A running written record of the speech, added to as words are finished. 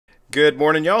Good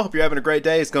morning, y'all. Hope you're having a great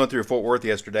day. I was going through Fort Worth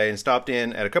yesterday and stopped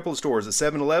in at a couple of stores at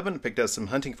 7-Eleven. Picked up some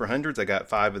hunting for hundreds. I got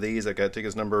 5 of these. I got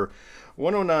tickets number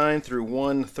 109 through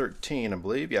 113, I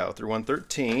believe. Yeah, through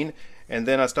 113. And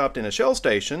then I stopped in a Shell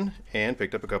station and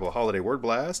picked up a couple of Holiday Word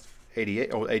Blast,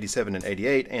 87 and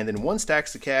 88, and then 1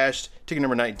 Stacks of Cash, ticket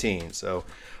number 19. So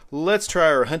let's try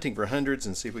our hunting for hundreds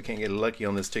and see if we can't get lucky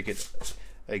on this ticket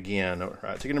again. All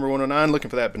right, ticket number 109, looking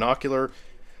for that binocular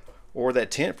or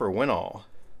that tent for a win-all.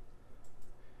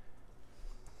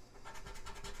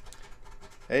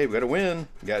 Hey, we got a win.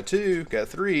 Got 2, got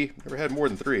 3. Never had more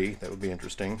than 3. That would be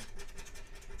interesting.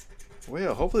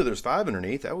 Well, hopefully there's 5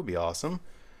 underneath. That would be awesome.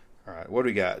 All right, what do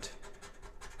we got?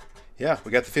 Yeah,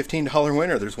 we got the $15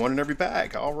 winner. There's 1 in every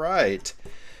pack. All right.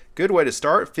 Good way to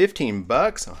start. 15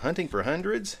 bucks on hunting for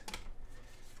hundreds.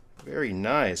 Very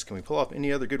nice. Can we pull off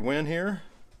any other good win here?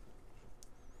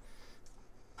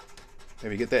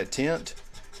 Maybe get that tent.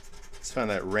 Let's find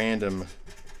that random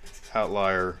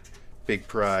outlier big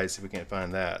prize. If we can't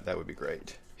find that, that would be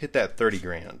great. Hit that 30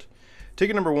 grand.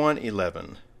 Ticket number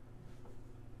 111.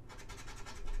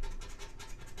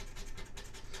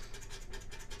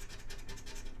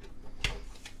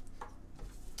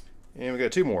 And we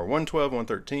got 2 more. 112,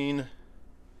 113.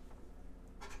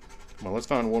 Come on, let's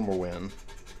find 1 more win.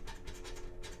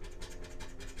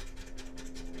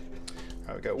 All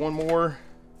right, we got 1 more.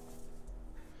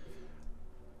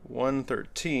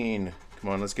 113. Come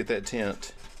on, let's get that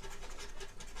tent.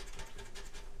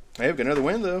 Hey, we've got another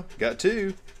win though. Got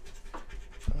 2.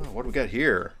 Oh, what do we got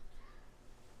here?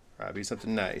 Probably be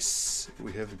something nice.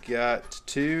 We have got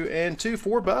 2 and 2,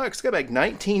 $4. Got back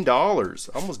 $19.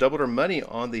 Almost doubled our money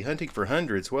on the hunting for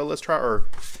hundreds. Well, let's try our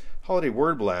Holiday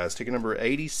Word Blast. Ticket number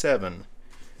 87.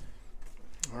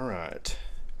 All right.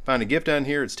 Find a gift down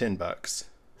here. It's 10 bucks.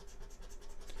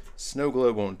 Snow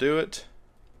globe won't do it.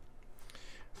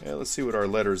 Yeah, let's see what our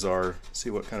letters are. See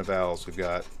what kind of vowels we've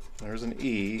got. There's an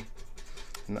E,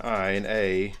 an I, an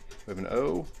A. We have an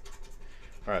O.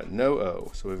 All right, no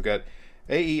O. So we've got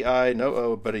A, E, I, no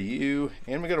O, but a U,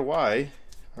 and we got a Y.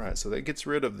 All right, so that gets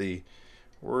rid of the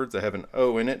words that have an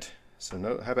O in it. So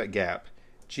no. How about gap?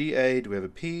 G, A. Do we have a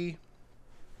P?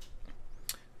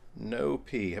 No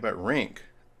P. How about rink?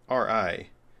 R, I.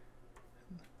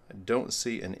 I don't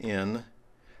see an N.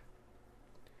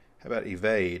 How about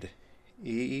evade?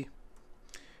 E.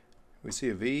 We see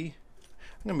a V.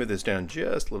 I'm going to move this down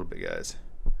just a little bit, guys.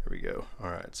 There we go. All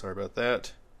right, sorry about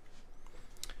that.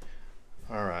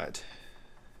 All right.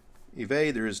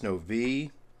 Evade, there is no V.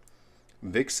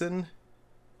 Vixin,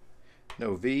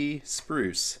 no V.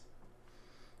 Spruce,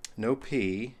 no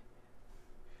P.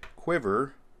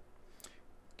 Quiver,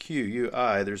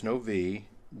 Q-U-I, there's no V.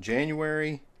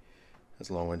 January,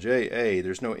 that's a long one. J-A,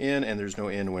 there's no N, and there's no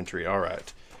N. Wintry. All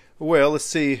right. Well, let's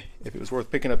see if it was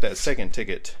worth picking up that second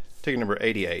ticket. Ticket number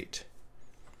 88.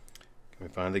 Can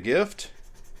we find the gift?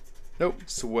 Nope.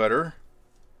 Sweater.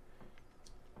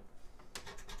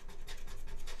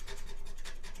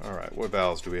 All right. What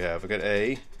vowels do we have? We got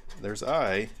A. There's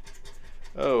I.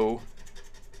 O.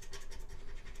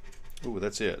 Ooh,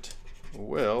 that's it.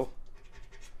 Well,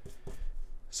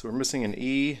 so we're missing an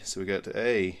E. So we got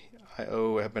A. I,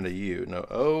 O. What happened to U? No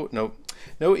O. No.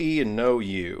 No E and no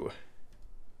U.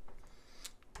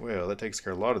 Well, that takes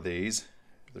care of a lot of these.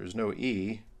 There's no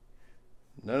E.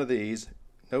 None of these.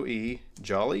 No E.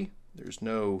 Jolly. There's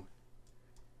no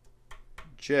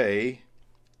J.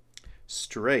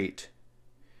 Straight.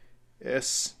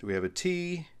 S. Do we have a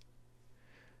T?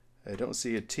 I don't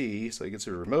see a T, so it gets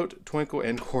a remote, twinkle,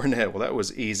 and cornet. Well, that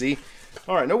was easy.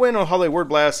 All right, no win on Holiday Word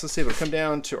Blast. Let's see if it'll come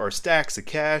down to our stacks of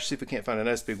cash. See if we can't find a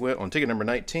nice big win on ticket number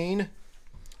 19.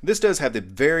 This does have the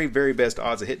very, very best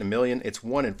odds of hitting $1 million. It's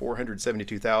 1 in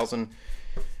 472,000.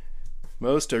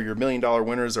 Most of your $1 million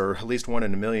winners are at least 1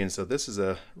 in a million, so this is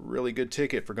a really good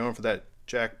ticket for going for that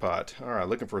jackpot. All right,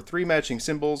 looking for 3 matching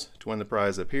symbols to win the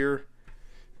prize up here.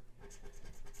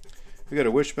 We got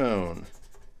a wishbone.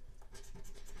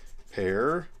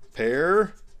 Pear.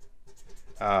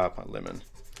 My lemon.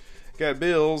 Got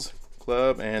bills,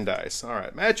 club, and dice. All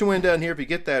right, match and win down here. If you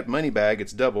get that money bag,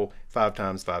 it's double, 5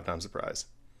 times the prize.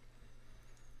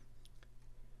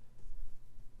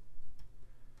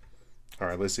 All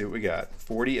right, let's see what we got.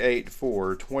 48,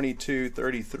 4, 22,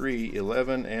 33,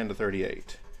 11, and a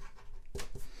 38.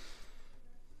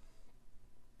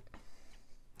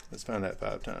 Let's find that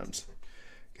 5 times.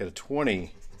 Got a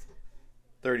 20,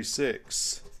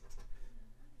 36,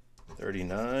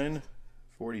 39,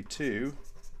 42,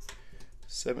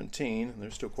 17.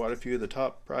 There's still quite a few of the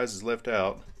top prizes left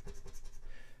out.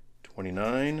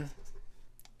 29,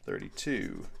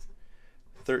 32,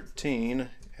 13,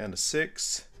 and a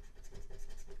 6,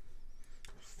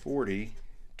 40,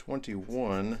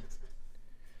 21,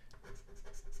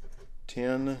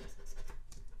 10,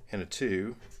 and a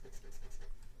 2,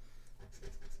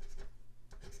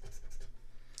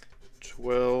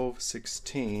 12,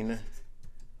 16,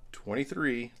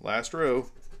 23, last row,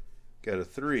 got a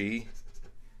 3,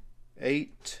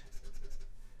 8,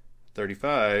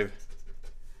 35,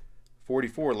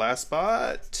 44, last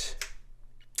spot,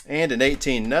 and an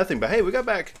 18, nothing. But hey, we got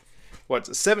back,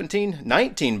 what, 17,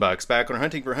 19 bucks back on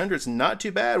Hunting for Hundreds. Not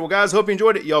too bad. Well, guys, hope you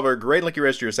enjoyed it. Y'all have a great lucky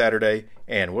rest of your Saturday,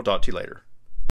 and we'll talk to you later.